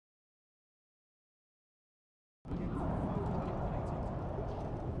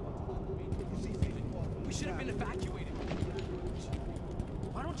should have been evacuated.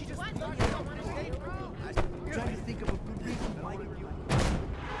 Why don't you just... What? You don't want to stay, bro? I'm trying to think of a good reason why you...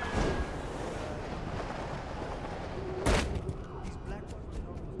 These black ones are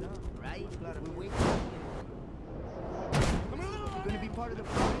almost done, right? We're waiting. You're gonna be part of the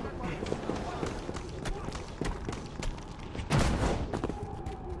problem.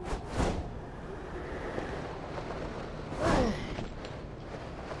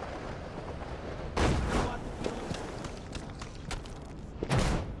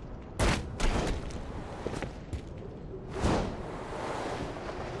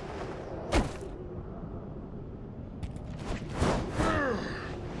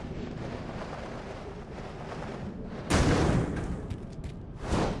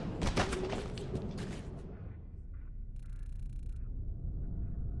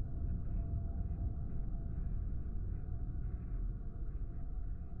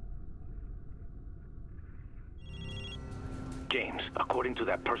 James, according to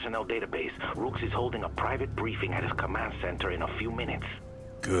that personnel database, Rooks is holding a private briefing at his command center in a few minutes.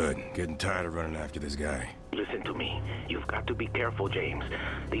 Good. Getting tired of running after this guy. Listen to me. You've got to be careful, James.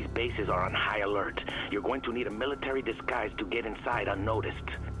 These bases are on high alert. You're going to need a military disguise to get inside unnoticed.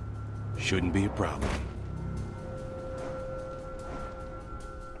 Shouldn't be a problem.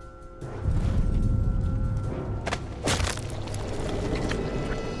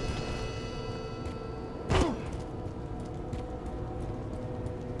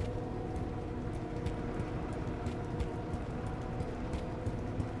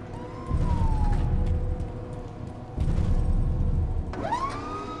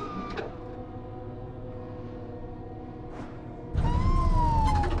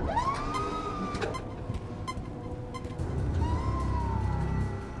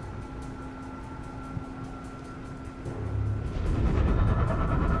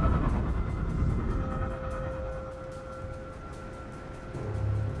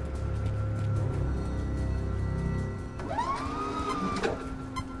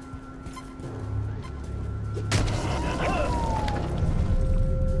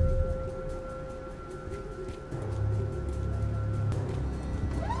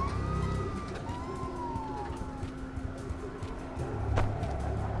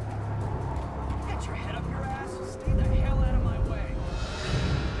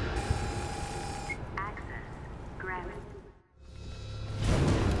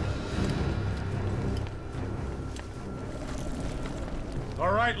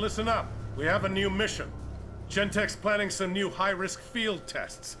 All right, listen up. We have a new mission. Gentek's planning some new high-risk field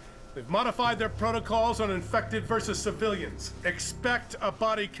tests. They've modified their protocols on infected versus civilians. Expect a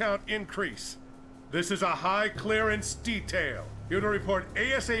body count increase. This is a high-clearance detail. You're to report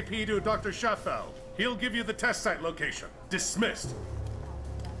ASAP to Dr. Schaffeld. He'll give you the test site location. Dismissed.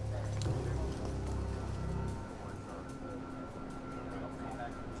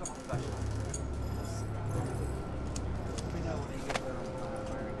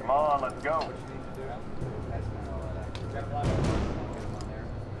 Come on, let's go.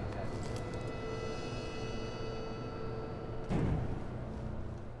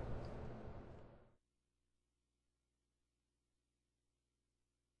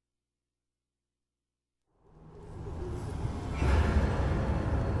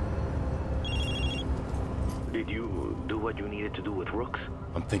 Did you do what you needed to do with Rooks?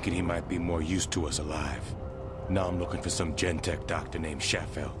 I'm thinking he might be more used to us alive. Now I'm looking for some Gentek doctor named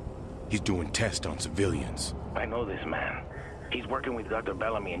Schaffeld. He's doing tests on civilians. I know this man. He's working with Dr.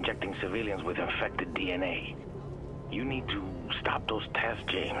 Bellamy, injecting civilians with infected DNA. You need to stop those tests,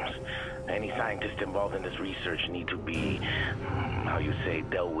 James. Any scientists involved in this research need to be, how you say,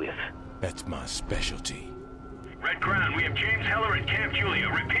 dealt with. That's my specialty. Red Crown, we have James Heller at Camp Julia.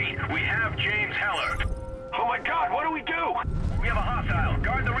 Repeat, we have James Heller. Oh my God, what do we do? We have a hostile.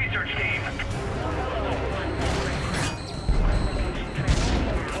 Guard the research team.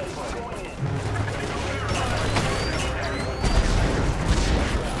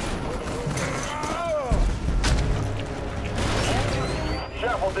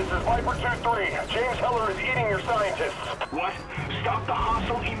 Schaffeld, this is Viper 2-3. James Heller is eating your scientists. What? Stop the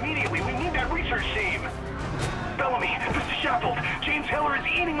hostile immediately. We need that research team. Bellamy, this is Schaffeld. James Heller is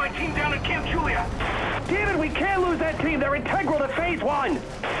eating my team down at Camp Julia. Damn it, we can't lose that team. They're integral to Phase 1.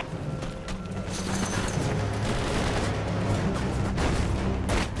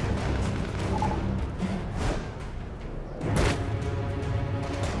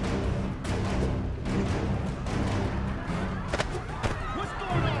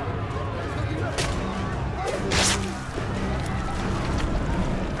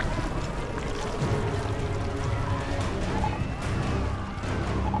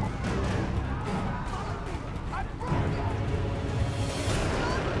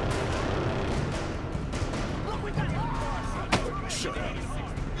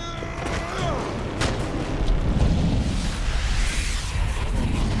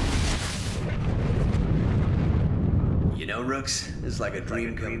 Brooks? It's like a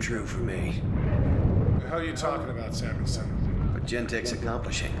dream come true for me. The hell are you talking about, Samuelson? What Gentech's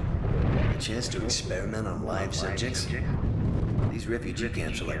accomplishing. A chance to experiment on live subjects. These refugee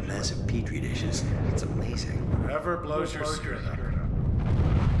camps are like massive petri dishes. It's amazing. Whatever blows your spirit up.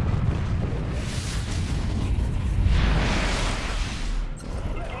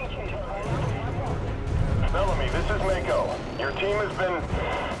 Bellamy, this is Mako. Your team has been...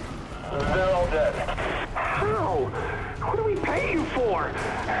 They're all dead. How? What do we pay you for?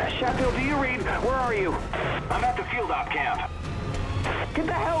 Sheffield, do you read? Where are you? I'm at the field op camp. Get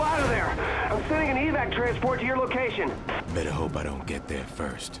the hell out of there! I'm sending an evac transport to your location. Better hope I don't get there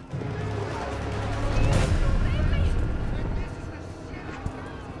first.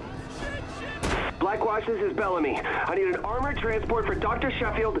 Blackwatch, this is Bellamy. I need an armored transport for Dr.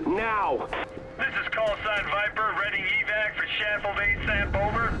 Sheffield now. This is call sign Viper, ready evac for Sheffield ASAP,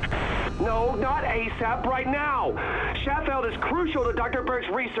 over. No, not ASAP, right now. Sheffield is crucial to Dr. Berg's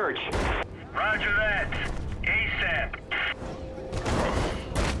research. Roger that. ASAP.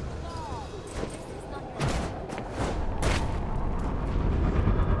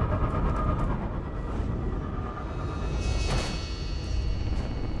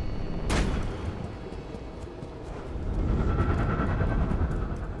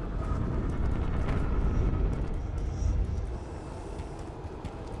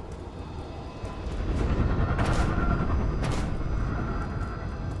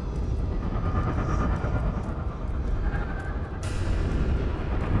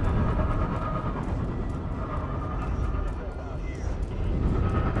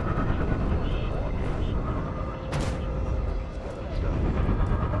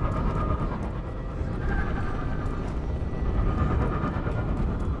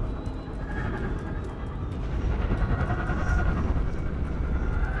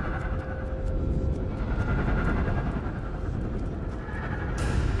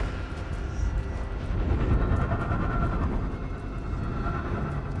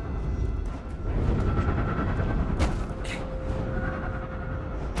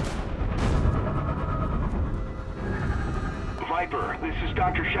 Viper, this is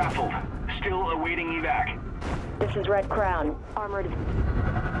Dr. Sheffield. Still awaiting evac. This is Red Crown. Armored...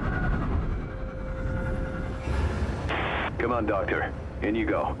 Come on, Doctor. In you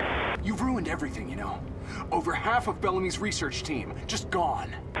go. You've ruined everything, you know. Over half of Bellamy's research team, just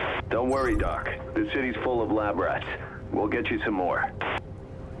gone. Don't worry, Doc. The city's full of lab rats. We'll get you some more.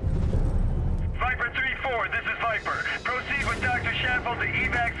 Viper 3-4, this is Viper. Proceed with Dr. Sheffield to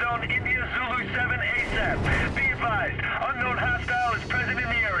evac zone India Zulu 7 ASAP. Be advised, unknown hostile is present in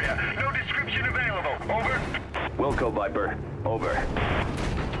the area. No description available. Over. Wilco, Viper. Over.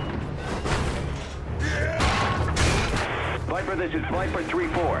 Viper, this is Viper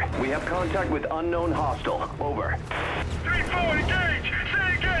 3-4. We have contact with unknown hostile. Over. 3-4, engage!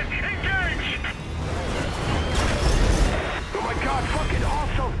 Say again, engage! Oh my god, fucking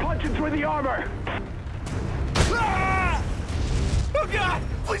hostiles punching through the armor! Ah! Oh God!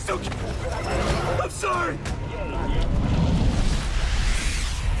 Please don't... I'm sorry!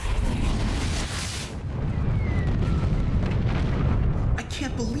 I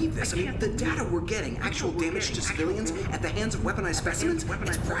can't believe this. I mean, the data we're getting, actual damage to civilians at the hands of weaponized specimens,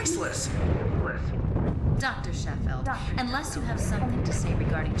 it's priceless. Dr. Sheffield, unless you have something to say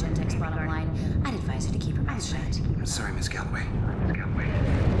regarding Gentech's bottom line, I'd advise you to keep your mouth shut. I'm sorry, Miss Galloway.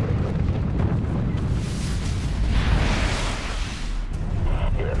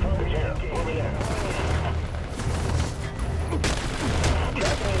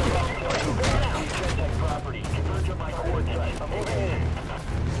 Property. Converge on my coordinates. I'm moving in.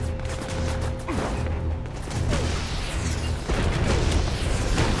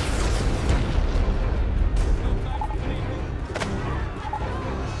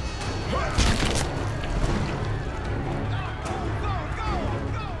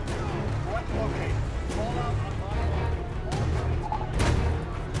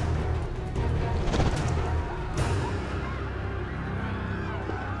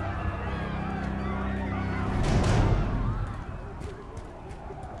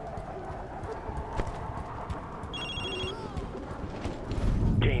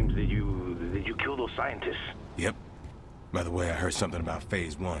 Scientists. Yep. By the way, I heard something about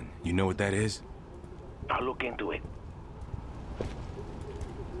Phase 1. You know what that is? I'll look into it.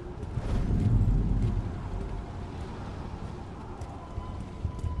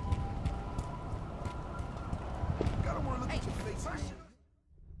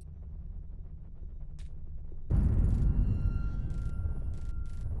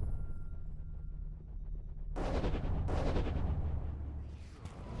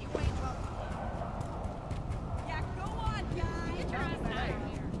 Yeah, go on, guys.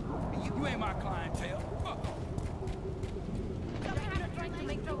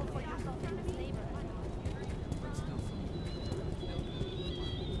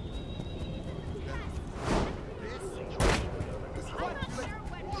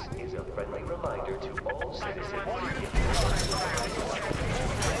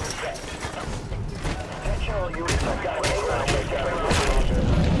 units. I've got an air check.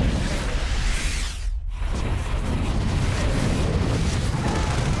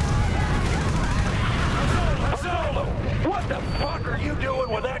 What the fuck are you doing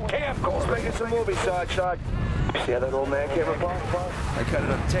with that camcorder? Making some movies, Sarge. See how that old man came apart? I cut it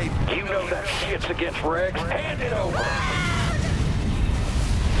on tape. You know that shit's against regs. Hand it over.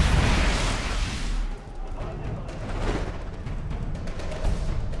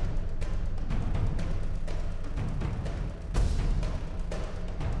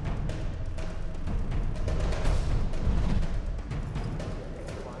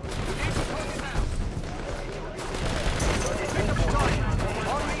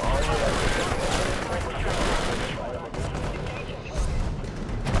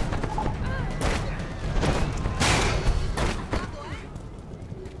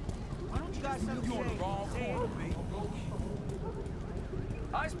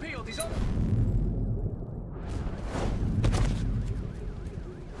 Eyes peeled, he's on.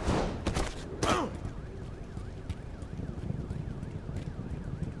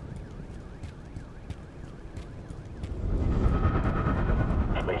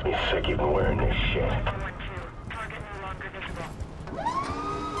 It makes me sick even wearing this shit.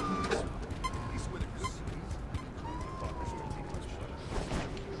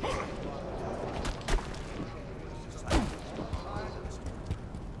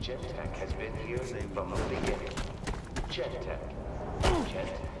 Gentech has been here from the beginning. Gentech.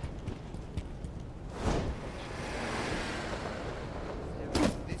 Gentech.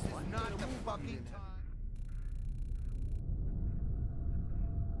 This is not the fucking time.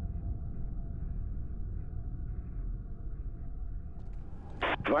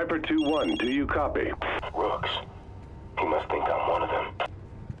 Viper 2-1, do you copy? Rooks. He must think I'm one of them.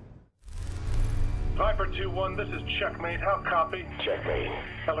 Viper 2-1, this is Checkmate. How copy? Checkmate.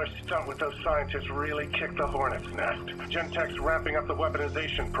 Heller's stunt with those scientists really kicked the hornet's nest. Gentech's ramping up the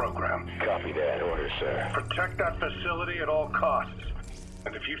weaponization program. Copy that order, sir. Protect that facility at all costs.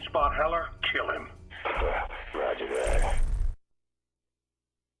 And if you spot Heller, kill him. Roger that.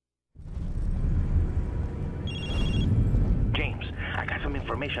 James, I got some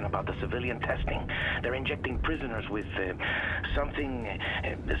information about the civilian testing. They're injecting prisoners with something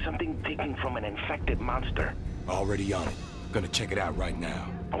taken from an infected monster. Already on it. Gonna check it out right now.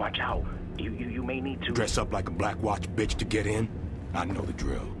 Watch out. You may need to... Dress up like a Black Watch bitch to get in? I know the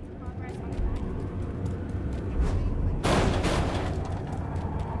drill.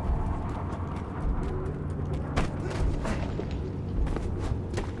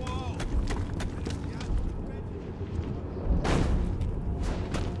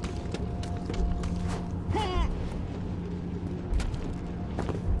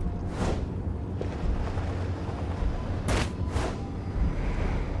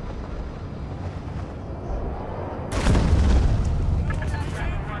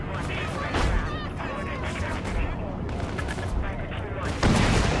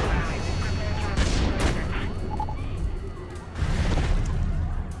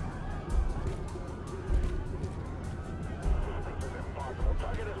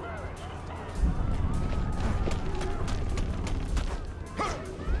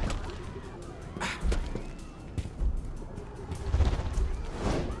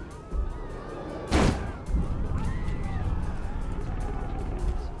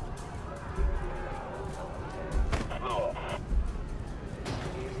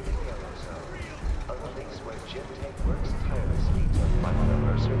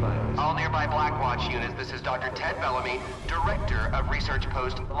 All nearby Blackwatch units, this is Dr. Ted Bellamy, Director of Research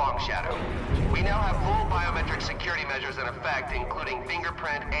Post Long Shadow. We now have full biometric security measures in effect, including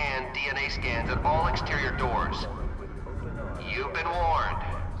fingerprint and DNA scans at all exterior doors. You've been warned.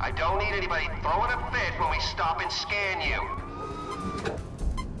 I don't need anybody throwing a fit when we stop and scan you.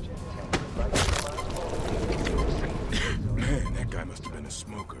 Man, that guy must have been a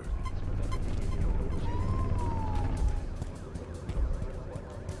smoker.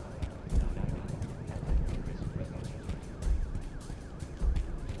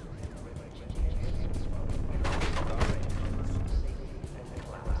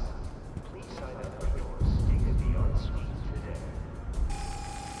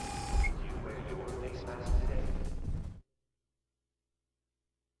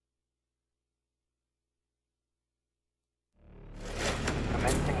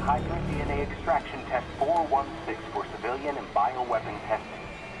 Hydra DNA extraction test 416 for civilian and bioweapon testing.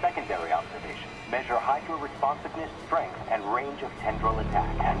 Secondary observation. Measure Hydra responsiveness, strength, and range of tendril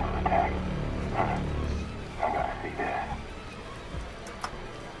attack. Tendril attack. I gotta see this.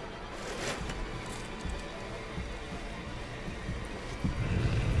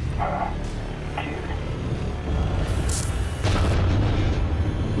 Cute.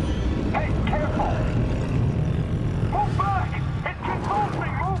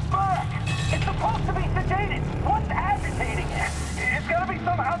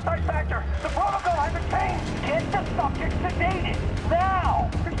 peroxide factor! The protocol hasn't changed! Get the subject sedated! Now!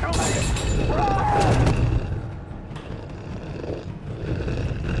 It's too late!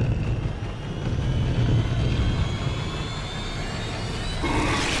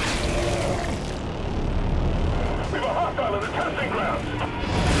 We have a hostile in the testing grounds!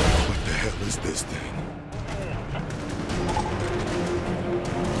 What the hell is this thing?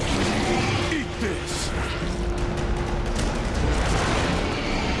 Eat this!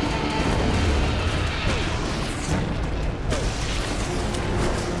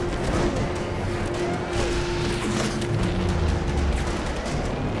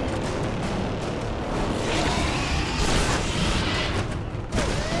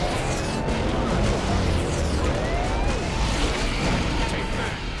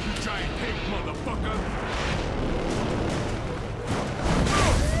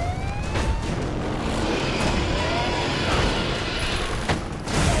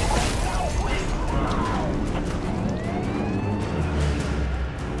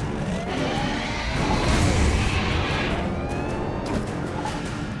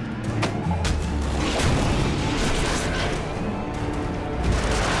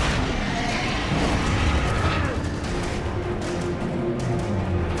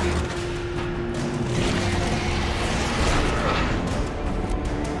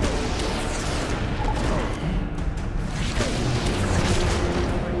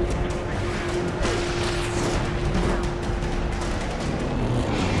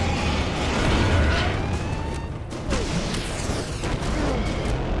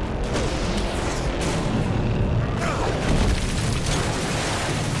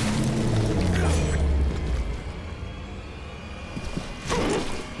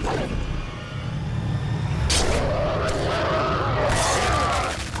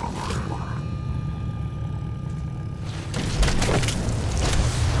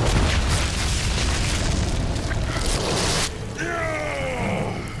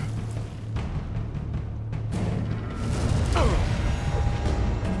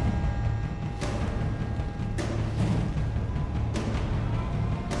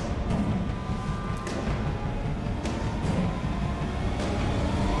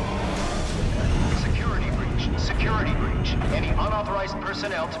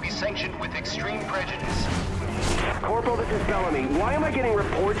 Personnel to be sanctioned with extreme prejudice. Corporal, this is Bellamy. Why am I getting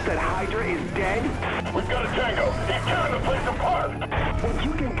reports that Hydra is dead? We've got a Tango. He's tearing the place apart. Well,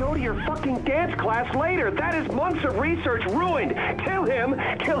 you can go to your fucking dance class later. That is months of research ruined. Kill him.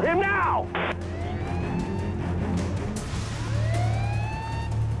 Kill him now.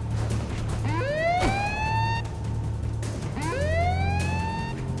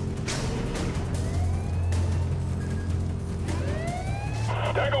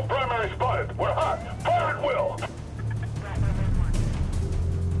 Tango primary spotted. We're hot. Fire at will.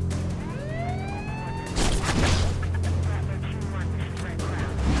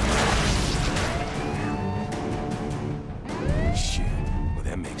 Shit. Well,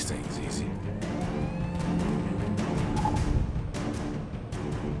 that makes things easy.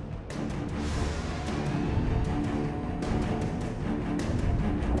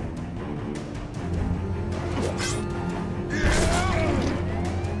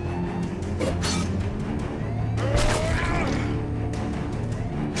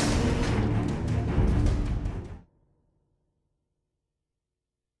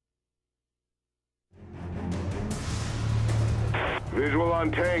 Visual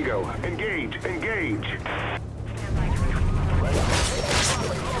on Tango. Engage. Engage.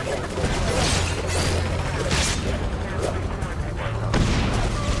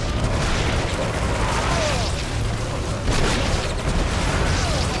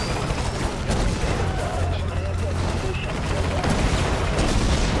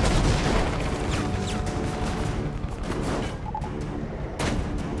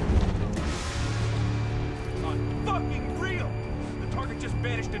 Fucking real! The target just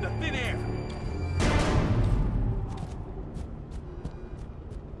vanished into thin air.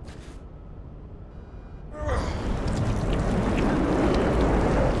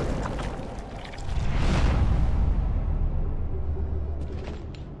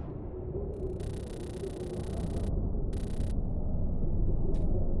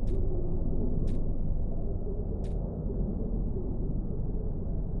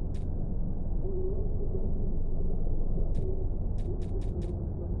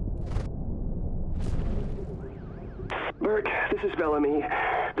 Burke, this is Bellamy.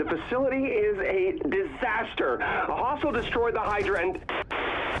 The facility is a disaster. A hostile destroyed the Hydra and...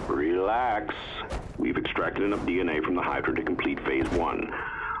 Relax. We've extracted enough DNA from the Hydra to complete Phase 1.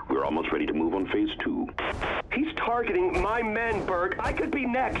 We're almost ready to move on Phase 2. He's targeting my men, Berg. I could be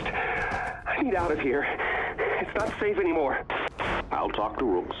next. I need out of here. It's not safe anymore. I'll talk to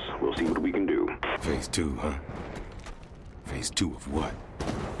Rooks. We'll see what we can do. Phase 2, huh? Phase 2 of what?